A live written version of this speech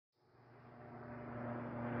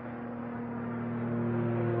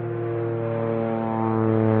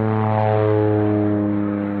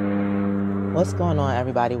What's going on,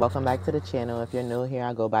 everybody? Welcome back to the channel. If you're new here,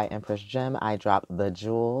 I go by Empress Gem. I drop the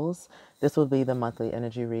jewels. This will be the monthly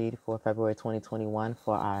energy read for February 2021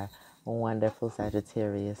 for our wonderful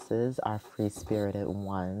Sagittariuses, our free-spirited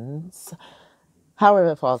ones.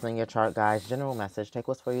 However it falls in your chart, guys, general message, take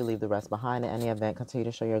what's for you, leave the rest behind. In any event, continue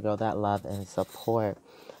to show your girl that love and support.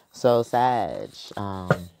 So, Sag,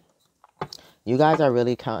 you guys are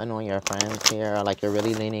really counting on your friends here. Like, you're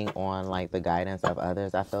really leaning on, like, the guidance of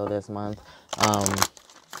others, I feel, this month.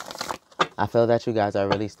 I feel that you guys are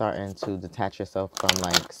really starting to detach yourself from,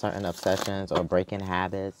 like, certain obsessions or breaking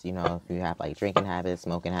habits. You know, if you have, like, drinking habits,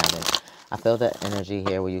 smoking habits. I feel the energy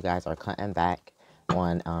here where you guys are cutting back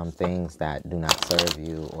on things that do not serve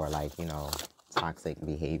you, or, like, you know, toxic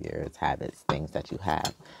behaviors, habits, things that you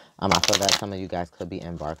have. I feel that some of you guys could be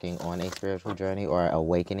embarking on a spiritual journey or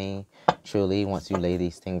awakening truly once you lay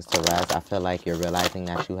these things to rest. I feel like you're realizing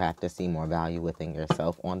that you have to see more value within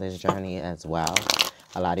yourself on this journey as well.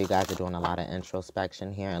 A lot of you guys are doing a lot of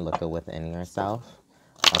introspection here and looking within yourself.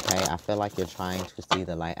 Okay, I feel like you're trying to see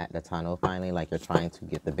the light at the tunnel finally, like you're trying to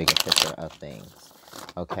get the bigger picture of things.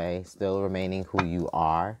 Okay, still remaining who you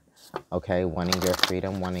are. Okay, wanting your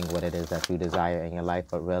freedom, wanting what it is that you desire in your life,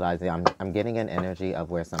 but realizing I'm getting an energy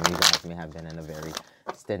of where some of you guys may have been in a very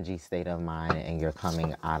stingy state of mind, and you're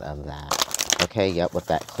coming out of that. Okay, yep, with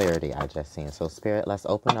that clarity I just seen. So, Spirit, let's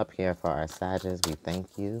open up here for our Sages. We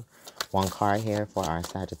thank you. One card here for our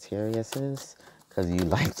Sagittariuses, because you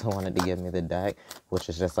like to wanted to give me the deck, which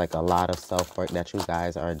is just like a lot of self-work that you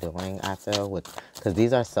guys are doing, I feel, because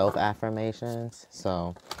these are self-affirmations.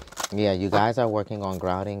 So yeah, you guys are working on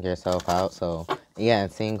grounding yourself out. So yeah,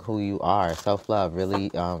 and seeing who you are. Self-love, really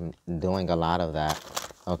doing a lot of that.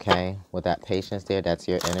 Okay, with that patience there, that's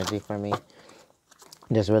your energy for me.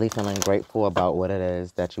 Just really feeling grateful about what it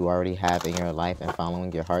is that you already have in your life and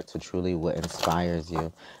following your heart to truly what inspires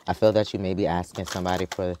you. I feel that you may be asking somebody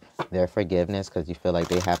for their forgiveness because you feel like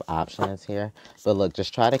they have options here. But look,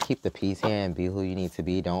 just try to keep the peace here and be who you need to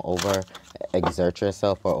be. Don't over-exert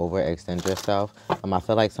yourself or overextend yourself. I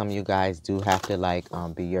feel like some of you guys do have to, like,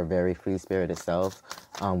 be your very free-spirited self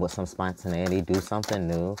with some spontaneity. Do something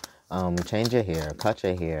new. Change your hair, cut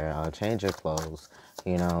your hair, change your clothes.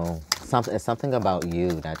 You know, it's something about you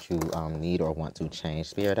that you need or want to change.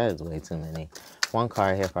 Spirit, that is way too many. One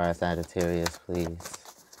card here for our Sagittarius, please.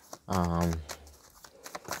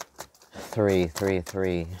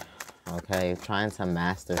 3. Okay, trying to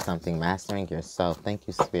master something, mastering yourself. Thank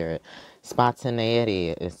you, Spirit. Spontaneity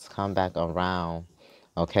is come back around.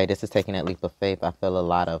 Okay, this is taking that leap of faith. I feel a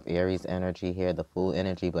lot of Aries energy here, the Fool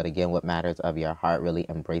energy. But again, what matters of your heart, really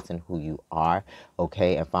embracing who you are,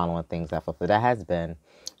 okay, and following things that fulfill. That has been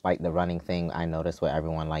like the running thing I noticed with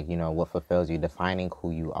everyone, like, you know, what fulfills you, defining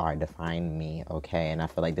who you are, define me, okay? And I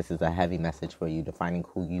feel like this is a heavy message for you, defining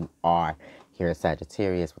who you are here at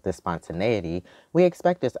Sagittarius with this spontaneity. We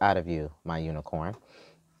expect this out of you, my unicorn.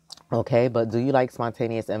 Okay, but do you like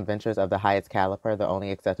spontaneous adventures of the highest caliber? The only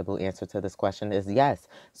acceptable answer to this question is yes.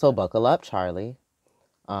 So buckle up, Charlie.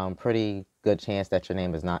 Pretty good chance that your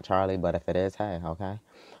name is not Charlie, but if it is, hey, okay.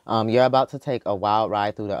 You're about to take a wild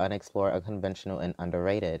ride through the unexplored, unconventional, and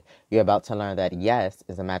underrated. You're about to learn that yes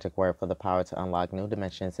is a magic word for the power to unlock new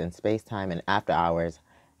dimensions in space-time and after-hours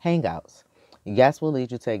hangouts. Yes will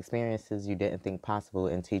lead you to experiences you didn't think possible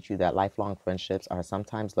and teach you that lifelong friendships are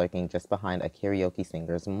sometimes lurking just behind a karaoke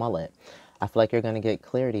singer's mullet. I feel like you're going to get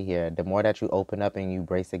clarity here. The more that you open up and you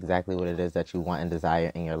embrace exactly what it is that you want and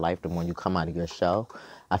desire in your life, the more you come out of your shell.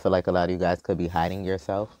 I feel like a lot of you guys could be hiding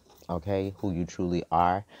yourself, okay, who you truly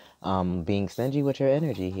are, being stingy with your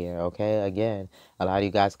energy here, okay? Again, a lot of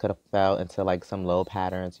you guys could have fell into like some low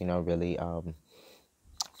patterns, you know, really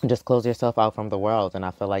just close yourself out from the world. And I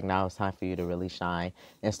feel like now it's time for you to really shine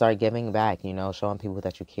and start giving back, you know, showing people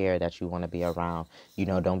that you care, that you want to be around. You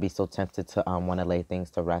know, don't be so tempted to want to lay things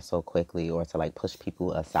to rest so quickly, or to like push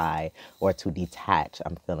people aside, or to detach.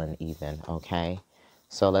 I'm feeling even, okay?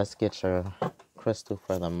 So let's get your crystal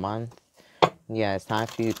for the month. Yeah, it's time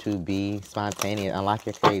for you to be spontaneous. Unlock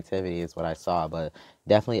your creativity is what I saw. But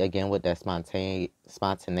definitely, again, with that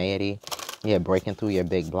spontaneity, yeah, breaking through your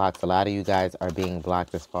big blocks. A lot of you guys are being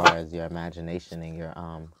blocked as far as your imagination and your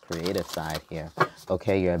creative side here.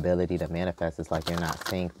 Okay, your ability to manifest is like you're not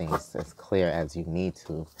seeing things as clear as you need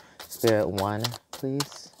to. Spirit 1,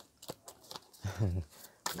 please.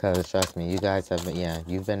 Because trust me, you guys have been, yeah,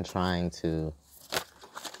 you've been trying to...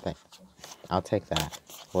 I'll take that.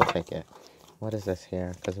 We'll take it. What is this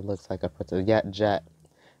here? Because it looks like a jet.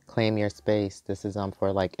 Claim your space. This is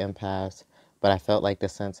for like empaths. But I felt like the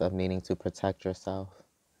sense of needing to protect yourself,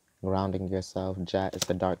 grounding yourself. Jet is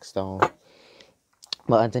a dark stone.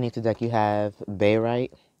 But underneath the deck you have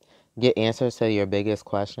Bayrite, get answers to your biggest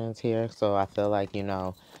questions here. So I feel like,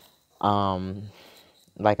 um,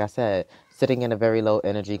 like I said, sitting in a very low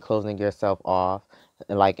energy, closing yourself off,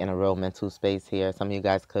 like in a real mental space here. Some of you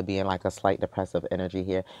guys could be in like a slight depressive energy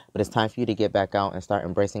here, but it's time for you to get back out and start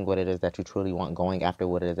embracing what it is that you truly want, going after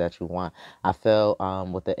what it is that you want. I feel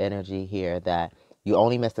with the energy here that you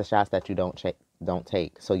only miss the shots that you don't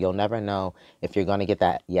take. So you'll never know if you're going to get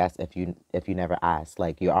that yes if you never ask.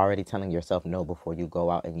 Like, you're already telling yourself no before you go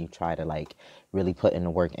out and you try to like really put in the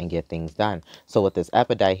work and get things done. So with this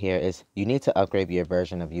epidite here is you need to upgrade your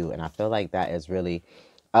version of you, and I feel like that is really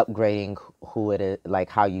upgrading who it is, like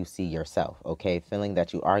how you see yourself. Okay, feeling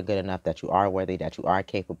that you are good enough, that you are worthy, that you are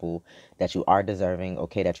capable, that you are deserving.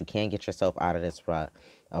 Okay, that you can get yourself out of this rut.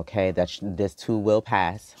 Okay, that this too will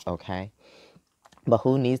pass. Okay, but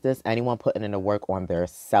who needs this? Anyone putting in the work on their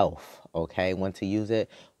self, okay? When to use it,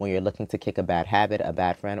 when you're looking to kick a bad habit, a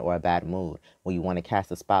bad friend, or a bad mood. When you want to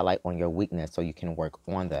cast a spotlight on your weakness so you can work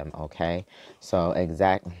on them, okay? So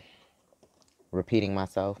repeating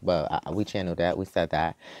myself, but we channeled that, we said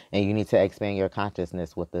that. And you need to expand your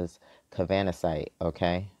consciousness with this Kavana site,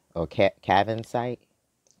 okay? Or Cavan site,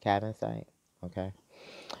 okay?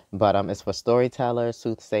 But it's for storytellers,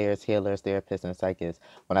 soothsayers, healers, therapists, and psychics.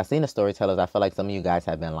 When I seen the storytellers, I feel like some of you guys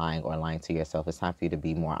have been lying or lying to yourself. It's time for you to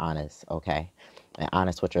be more honest, okay? And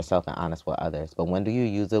honest with yourself and honest with others. But when do you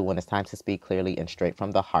use it? When it's time to speak clearly and straight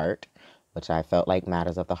from the heart, which I felt like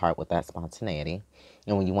matters of the heart with that spontaneity.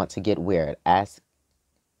 And when you want to get weird, ask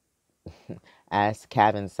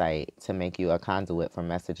Cabin Sight to make you a conduit for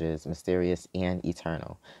messages mysterious and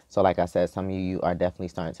eternal. So like I said, some of you are definitely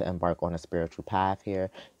starting to embark on a spiritual path here.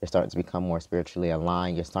 You're starting to become more spiritually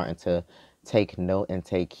aligned. You're starting to take note and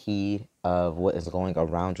take heed of what is going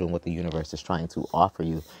around you and what the universe is trying to offer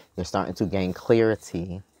you. You're starting to gain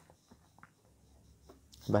clarity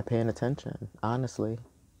by paying attention, honestly.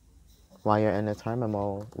 While you're in the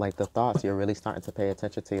turmoil, like the thoughts, you're really starting to pay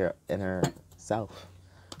attention to your inner self.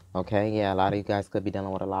 Okay, yeah, a lot of you guys could be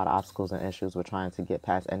dealing with a lot of obstacles and issues with trying to get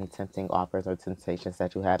past any tempting offers or temptations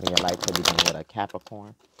that you have in your life. Could be dealing with a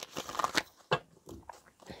Capricorn.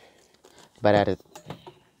 But at it,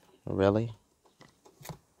 really?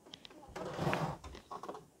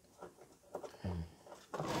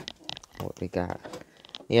 What we got?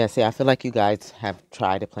 Yeah, see, I feel like you guys have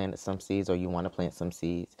tried to plant some seeds, or you want to plant some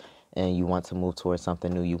seeds, and you want to move towards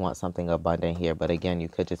something new. You want something abundant here. But again, you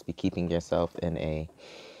could just be keeping yourself in a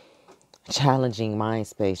challenging mind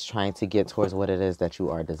space trying to get towards what it is that you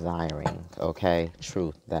are desiring. Okay,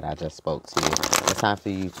 truth that I just spoke to you. It's time for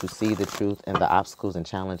you to see the truth and the obstacles and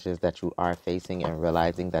challenges that you are facing, and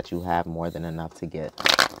realizing that you have more than enough to get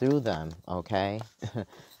through them. Okay.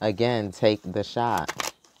 Again, take the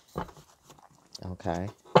shot. Okay.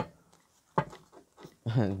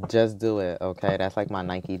 Just do it. Okay, that's like my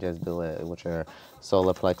Nike just do it with your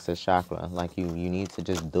solar plexus chakra. Like you need to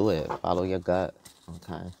just do it. Follow your gut.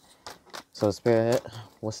 Okay. So Spirit,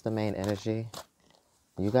 what's the main energy?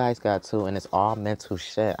 You guys got two, and it's all mental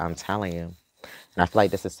shit, I'm telling you. And I feel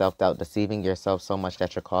like this is self-doubt, deceiving yourself so much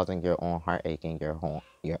that you're causing your own heartache and your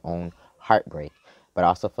own heartbreak. But I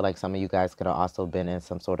also feel like some of you guys could have also been in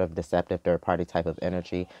some sort of deceptive third-party type of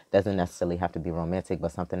energy. Doesn't necessarily have to be romantic,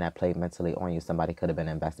 but something that played mentally on you. Somebody could have been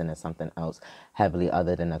investing in something else heavily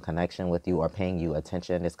other than a connection with you or paying you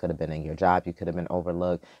attention. This could have been in your job. You could have been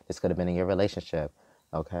overlooked. This could have been in your relationship.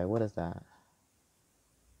 Okay, what is that?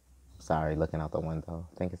 Sorry, looking out the window.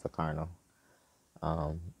 I think it's a cardinal.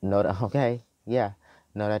 Know that, okay, yeah.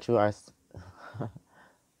 Know that you are,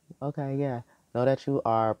 okay, yeah. Know that you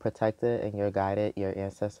are protected and you're guided. Your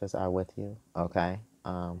ancestors are with you, okay?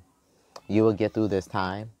 You will get through this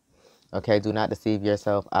time, okay? Do not deceive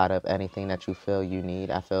yourself out of anything that you feel you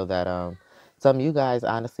need. I feel that some of you guys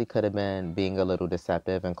honestly could have been being a little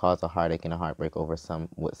deceptive and caused a heartache and a heartbreak over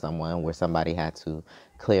with someone, where somebody had to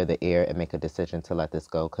clear the air and make a decision to let this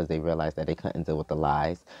go because they realized that they couldn't deal with the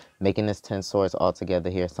lies. Making this 10 swords all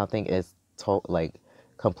together here, something is like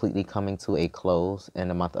completely coming to a close in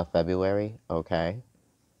the month of February, okay?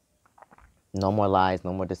 No more lies,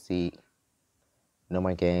 no more deceit. No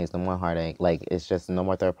more games, no more heartache. Like, it's just no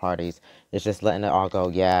more third parties. It's just letting it all go.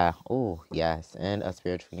 Yeah. Oh, yes. And a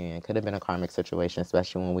spiritual union. Could have been a karmic situation,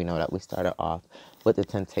 especially when we know that we started off with the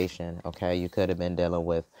temptation. Okay. You could have been dealing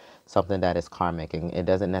with something that is karmic. And it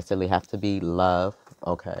doesn't necessarily have to be love.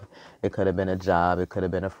 Okay. It could have been a job. It could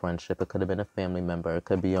have been a friendship. It could have been a family member. It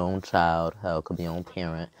could be your own child. Hell, it could be your own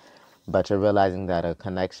parent. But you're realizing that a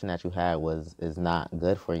connection that you had is not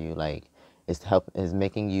good for you. Like, is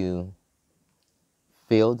making you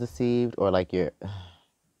feel deceived, or like you're,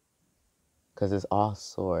 because it's all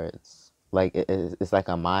sorts. Like it's like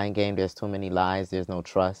a mind game. There's too many lies. There's no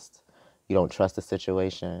trust. You don't trust the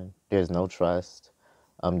situation. There's no trust.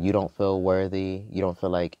 You don't feel worthy. You don't feel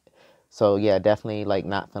like, so yeah, definitely like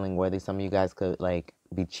not feeling worthy. Some of you guys could like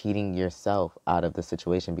be cheating yourself out of the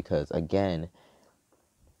situation because again,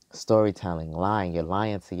 storytelling, lying, you're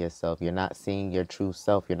lying to yourself. You're not seeing your true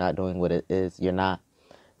self. You're not doing what it is. You're not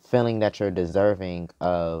feeling that you're deserving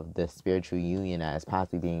of the spiritual union that is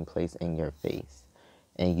possibly being placed in your face.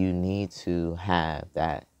 And you need to have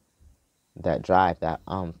that drive, that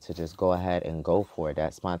to just go ahead and go for it.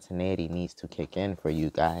 That spontaneity needs to kick in for you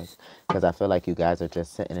guys, because I feel like you guys are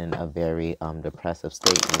just sitting in a very depressive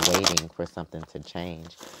state and waiting for something to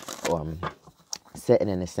change, or sitting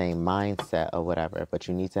in the same mindset or whatever. But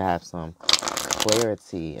you need to have some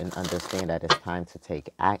clarity and understand that it's time to take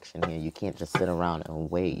action here. You can't just sit around and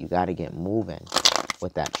wait. You got to get moving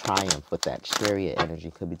with that triumph, with that chariot energy.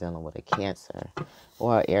 Could be dealing with a Cancer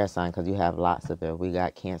or an air sign, because you have lots of it. We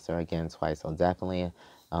got Cancer again twice, so definitely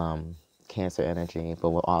Cancer energy, but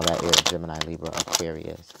with all that air, Gemini, Libra,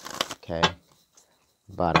 Aquarius. Okay,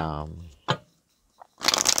 but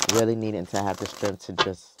really needing to have the strength to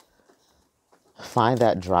just find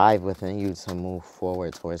that drive within you to move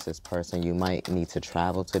forward towards this person. You might need to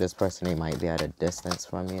travel to this person. They might be at a distance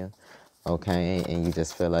from you, okay? And you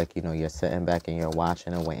just feel like, you know, you're sitting back and you're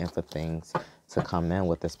watching and waiting for things to come in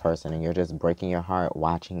with this person. And you're just breaking your heart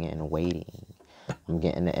watching it and waiting. I'm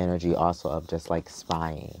getting the energy also of just like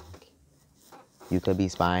spying. You could be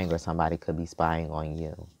spying or somebody could be spying on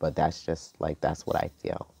you. But that's just like, that's what I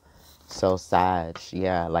feel. So Sag,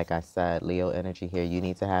 yeah, like I said, Leo energy here. You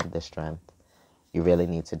need to have the strength. You really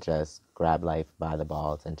need to just grab life by the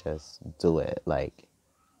balls and just do it. Like,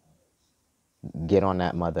 get on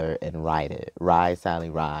that mother and ride it. Ride, Sally,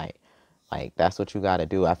 ride. Like, that's what you got to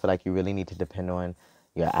do. I feel like you really need to depend on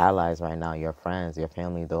your allies right now, your friends, your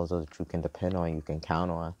family, those that you can depend on, you can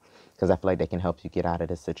count on. Because I feel like they can help you get out of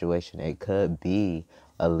this situation. It could be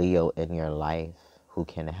a Leo in your life who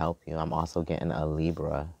can help you. I'm also getting a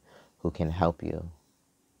Libra who can help you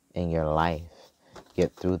in your life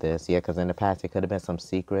get through this. Yeah, because in the past, there could have been some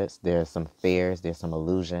secrets. There's some fears. There's some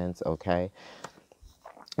illusions, okay?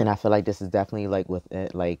 And I feel like this is definitely like with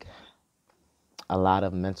it, like a lot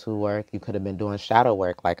of mental work. You could have been doing shadow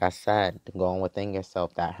work, like I said, going within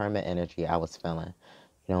yourself, that hermit energy I was feeling,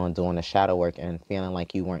 you know, and doing the shadow work and feeling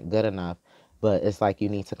like you weren't good enough. But it's like you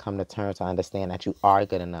need to come to terms to understand that you are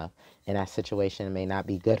good enough. And that situation may not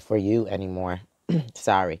be good for you anymore.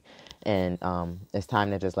 Sorry. And it's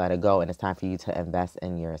time to just let it go. And it's time for you to invest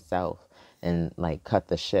in yourself and like cut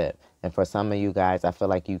the shit. And for some of you guys, I feel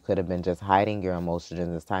like you could have been just hiding your emotions.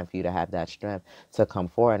 And it's time for you to have that strength to come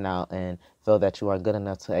forward now and feel that you are good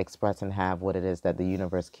enough to express and have what it is that the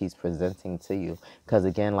universe keeps presenting to you. Because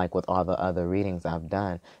again, like with all the other readings I've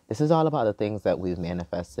done, this is all about the things that we've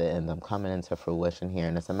manifested and them coming into fruition here.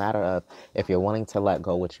 And it's a matter of if you're willing to let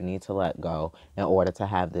go what you need to let go in order to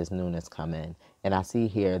have this newness come in. And I see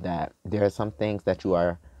here that there are some things that you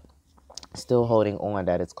are still holding on,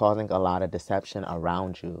 that is causing a lot of deception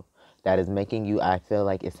around you, that is making you, I feel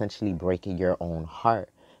like, essentially breaking your own heart.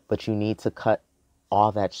 But you need to cut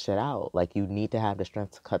all that shit out. Like, you need to have the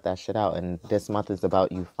strength to cut that shit out. And this month is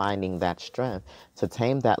about you finding that strength to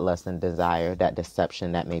tame that lust and desire, that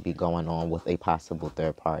deception that may be going on with a possible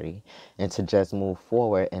third party, and to just move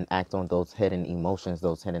forward and act on those hidden emotions,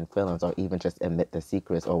 those hidden feelings, or even just admit the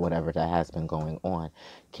secrets or whatever that has been going on.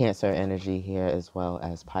 Cancer energy here as well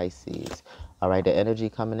as Pisces. All right, the energy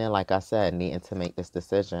coming in, like I said, needing to make this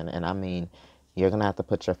decision. And I mean, you're going to have to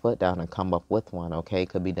put your foot down and come up with one, okay?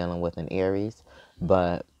 Could be dealing with an Aries,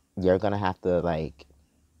 but you're going to have to, like,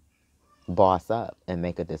 boss up and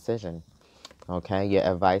make a decision, okay? Your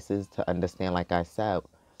advice is to understand, like I said,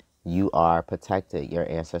 you are protected. Your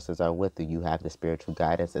ancestors are with you. You have the spiritual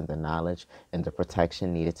guidance and the knowledge and the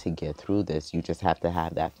protection needed to get through this. You just have to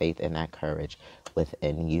have that faith and that courage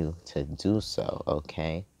within you to do so,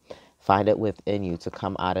 okay? Find it within you to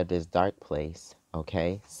come out of this dark place,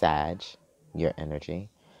 okay? Sag, your energy.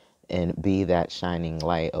 And be that shining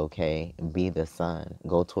light, okay? Be the sun.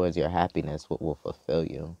 Go towards your happiness, what will fulfill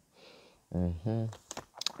you.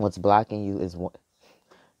 What's blocking you is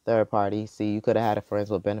third party. See, you could have had a friends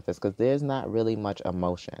with benefits, because there's not really much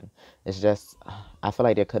emotion. It's just, I feel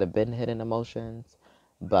like there could have been hidden emotions,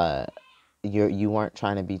 but you weren't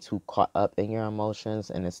trying to be too caught up in your emotions.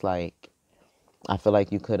 And it's like, I feel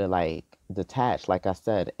like you could have like detached, like I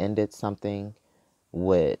said, ended something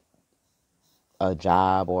with a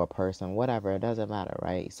job or a person, whatever, it doesn't matter,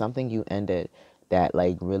 right? Something you ended that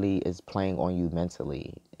like really is playing on you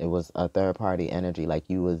mentally. It was a third party energy, like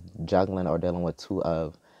you was juggling or dealing with two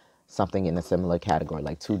of something in a similar category,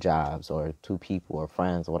 like two jobs or two people or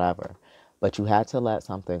friends, whatever. But you had to let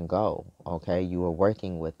something go, okay? You were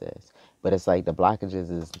working with this. But it's like the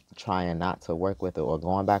blockages is trying not to work with it or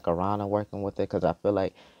going back around and working with it, because I feel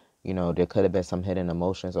like, you know, there could have been some hidden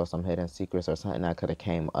emotions or some hidden secrets or something that could have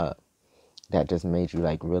came up that just made you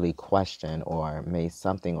like really question or made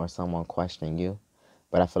something or someone question you.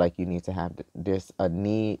 But I feel like you need to have, there's a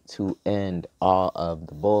need to end all of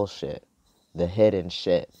the bullshit, the hidden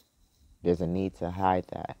shit. There's a need to hide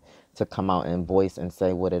that, to come out and voice and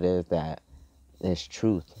say what it is that is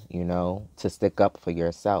truth, you know, to stick up for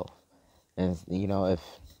yourself. And, you know,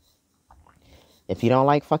 if you don't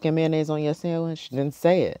like fucking mayonnaise on your sandwich, then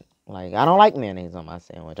say it. Like, I don't like mayonnaise on my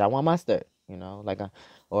sandwich. I want mustard, you know, like,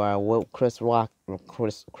 or what Chris Rock,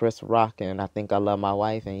 and I Think I Love My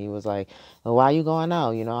Wife, and he was like, well, why you going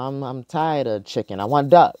out? You know, I'm tired of chicken. I want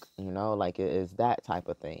duck, you know, like it is that type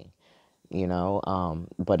of thing, you know.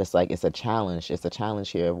 But it's like, it's a challenge. It's a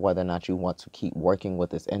challenge here of whether or not you want to keep working with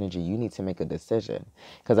this energy. You need to make a decision,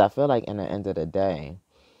 because I feel like in the end of the day,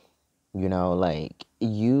 you know, like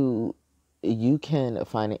you can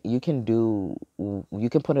find it, you can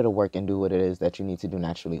put it to work and do what it is that you need to do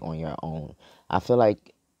naturally on your own. I feel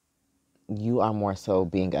like you are more so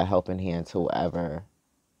being a helping hand to whoever,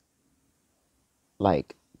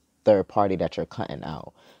 like, third party that you're cutting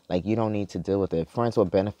out. Like, you don't need to deal with it. Friends with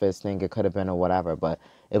benefits thing, it could have been or whatever, but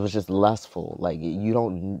it was just lustful. Like, you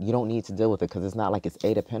don't need to deal with it, because it's not like it's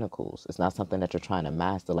Eight of Pentacles. It's not something that you're trying to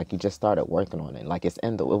master. Like, you just started working on it. Like, it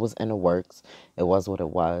was in the works. It was what it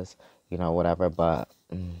was, you know, whatever. But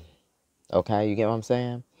okay, you get what I'm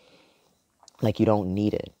saying? Like, you don't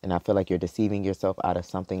need it. And I feel like you're deceiving yourself out of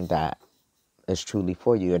something that is truly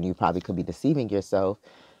for you, and you probably could be deceiving yourself.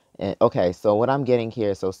 And okay, so what I'm getting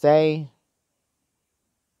here, so say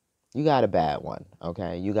you got a bad one,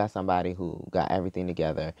 okay? You got somebody who got everything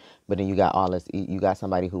together, but then you got all this, you got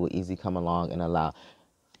somebody who will easily come along and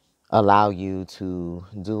allow you to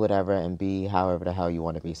do whatever and be however the hell you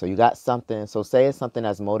want to be. So you got something, so say it's something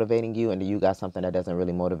that's motivating you, and then you got something that doesn't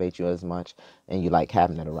really motivate you as much, and you like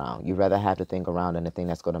having it around. You'd rather have the thing around than the thing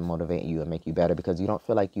that's going to motivate you and make you better, because you don't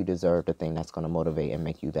feel like you deserve the thing that's going to motivate and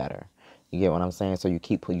make you better. You get what I'm saying? So you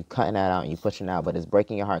cutting that out and you pushing out, but it's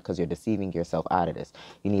breaking your heart because you're deceiving yourself out of this.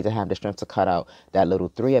 You need to have the strength to cut out that little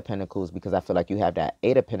Three of Pentacles, because I feel like you have that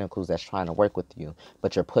Eight of Pentacles that's trying to work with you,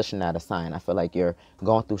 but you're pushing that aside. I feel like you're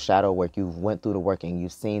going through shadow work. You've went through the work and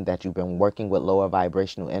you've seen that you've been working with lower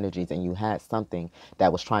vibrational energies, and you had something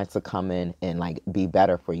that was trying to come in and like be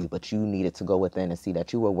better for you, but you needed to go within and see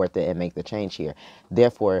that you were worth it and make the change here.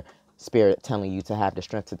 Therefore, Spirit telling you to have the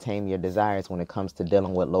strength to tame your desires when it comes to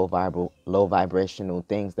dealing with low vibrational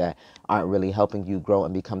things that aren't really helping you grow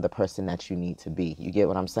and become the person that you need to be. You get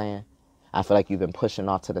what I'm saying? I feel like you've been pushing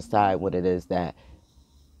off to the side what it is that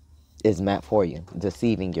is meant for you,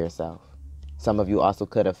 deceiving yourself. Some of you also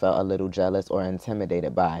could have felt a little jealous or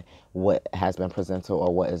intimidated by what has been presented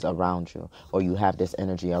or what is around you. Or you have this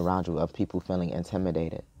energy around you of people feeling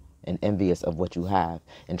intimidated and envious of what you have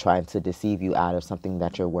and trying to deceive you out of something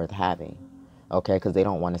that you're worth having. Okay? Because they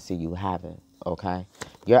don't want to see you have it. Okay?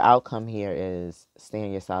 Your outcome here is stay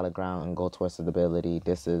on your solid ground and go towards stability.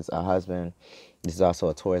 This is a husband. This is also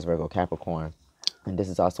a Taurus, Virgo, Capricorn. And this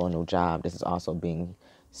is also a new job. This is also being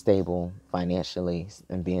stable financially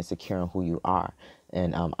and being secure in who you are.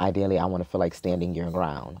 And ideally, I want to feel like standing your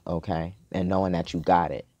ground, okay? And knowing that you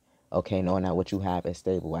got it, okay? Knowing that what you have is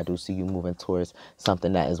stable. I do see you moving towards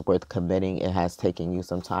something that is worth committing. It has taken you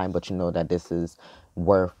some time, but you know that this is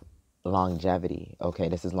worth longevity, okay?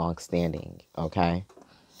 This is long standing, okay?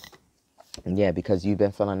 And yeah, because you've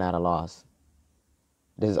been feeling at a loss.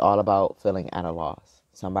 This is all about feeling at a loss.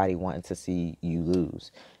 Somebody wanting to see you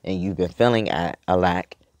lose. And you've been feeling at a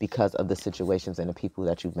lack because of the situations and the people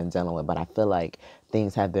that you've been dealing with. But I feel like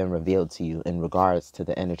things have been revealed to you in regards to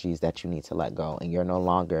the energies that you need to let go. And you're no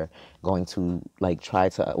longer going to like try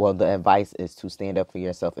to, well, the advice is to stand up for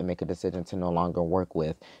yourself and make a decision to no longer work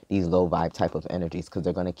with these low vibe type of energies, because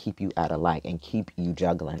they're going to keep you at a lack and keep you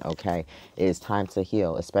juggling, okay? It is time to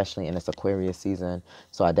heal, especially in this Aquarius season.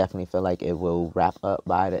 So I definitely feel like it will wrap up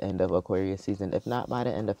by the end of Aquarius season, if not by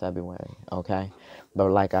the end of February, okay? But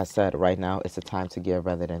like I said, right now, it's a time to give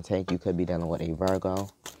rather than take. You could be dealing with a Virgo.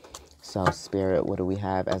 So, Spirit, what do we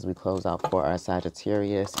have as we close out for our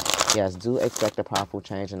Sagittarius? Yes, do expect a powerful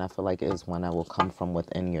change, and I feel like it is one that will come from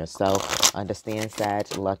within yourself. Understand,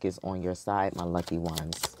 Sag, luck is on your side, my lucky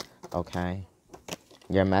ones, okay?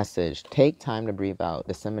 Your message, take time to breathe out.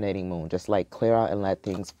 Disseminating moon, just like clear out and let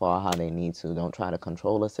things fall how they need to. Don't try to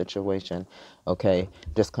control a situation, okay?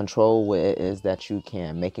 Just control what it is that you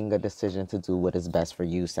can. Making a decision to do what is best for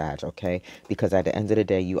you, Sag, okay? Because at the end of the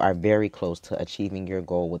day, you are very close to achieving your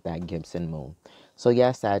goal with that Gibson moon. So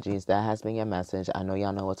yes, Saggies, that has been your message. I know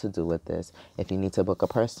y'all know what to do with this. If you need to book a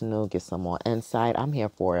personal, get some more insight, I'm here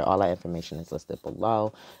for it. All that information is listed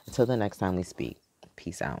below. Until the next time we speak,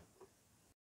 peace out.